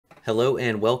Hello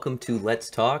and welcome to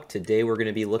Let's Talk. Today we're going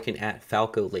to be looking at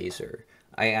Falco laser.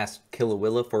 I asked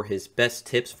Kilowilla for his best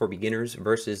tips for beginners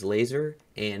versus laser,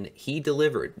 and he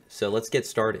delivered. So let's get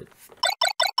started.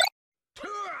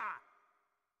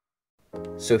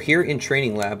 So here in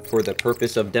Training Lab, for the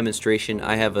purpose of demonstration,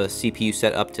 I have a CPU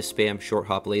set up to spam short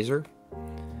hop laser.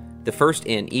 The first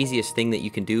and easiest thing that you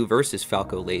can do versus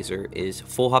Falco laser is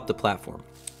full hop the platform.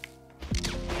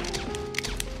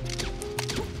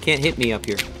 Can't hit me up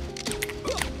here.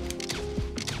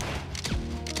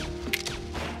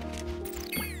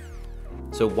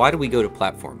 So why do we go to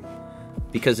platform?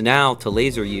 Because now to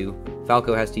laser you,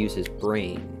 Falco has to use his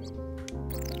brain.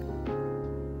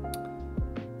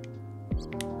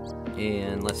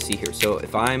 And let's see here. So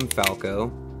if I'm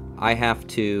Falco, I have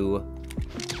to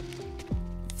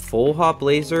full hop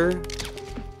laser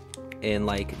and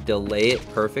like delay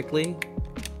it perfectly.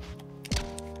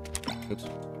 Oops.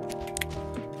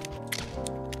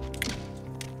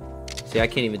 See, I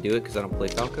can't even do it because I don't play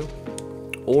Falco.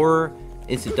 Or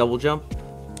instant double jump.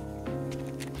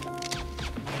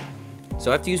 So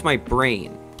I have to use my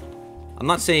brain. I'm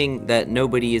not saying that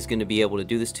nobody is going to be able to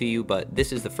do this to you, but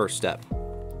this is the first step.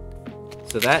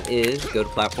 So that is go to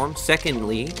platform.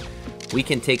 Secondly, we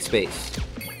can take space.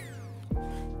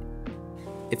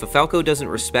 If a Falco doesn't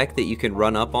respect that you can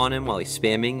run up on him while he's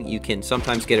spamming, you can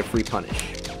sometimes get a free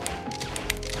punish.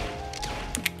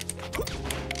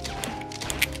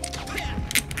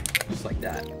 Just like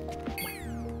that.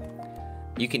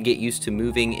 You can get used to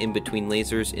moving in between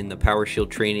lasers in the power shield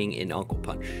training in Uncle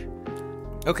Punch.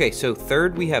 Okay, so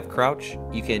third we have crouch.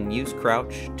 You can use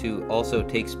crouch to also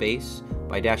take space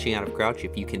by dashing out of crouch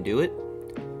if you can do it,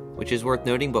 which is worth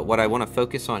noting, but what I want to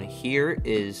focus on here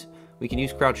is we can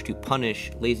use crouch to punish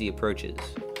lazy approaches.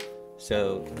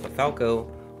 So if a Falco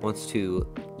wants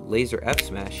to laser F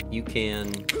smash, you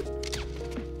can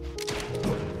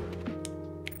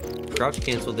crouch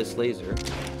cancel this laser.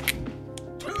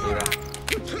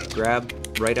 Grab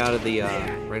right out of the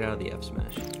F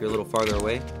smash. If you're a little farther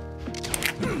away,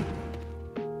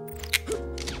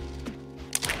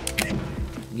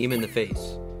 knee him in the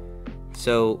face.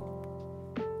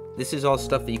 So this is all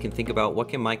stuff that you can think about. What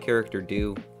can my character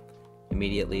do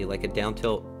immediately? Like a down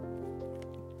tilt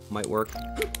might work.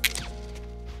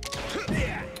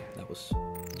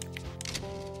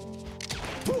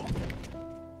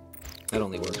 That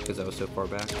only worked because I was so far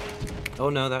back. Oh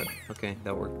no, okay,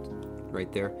 that worked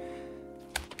right there.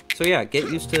 So yeah, get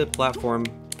used to platform.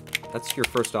 That's your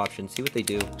first option. See what they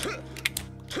do.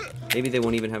 Maybe they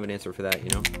won't even have an answer for that, you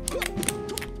know?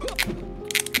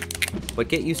 But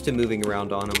get used to moving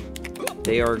around on them.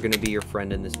 They are going to be your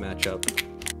friend in this matchup.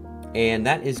 And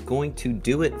that is going to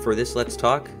do it for this Let's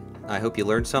Talk. I hope you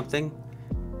learned something,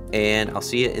 and I'll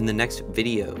see you in the next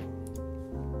video.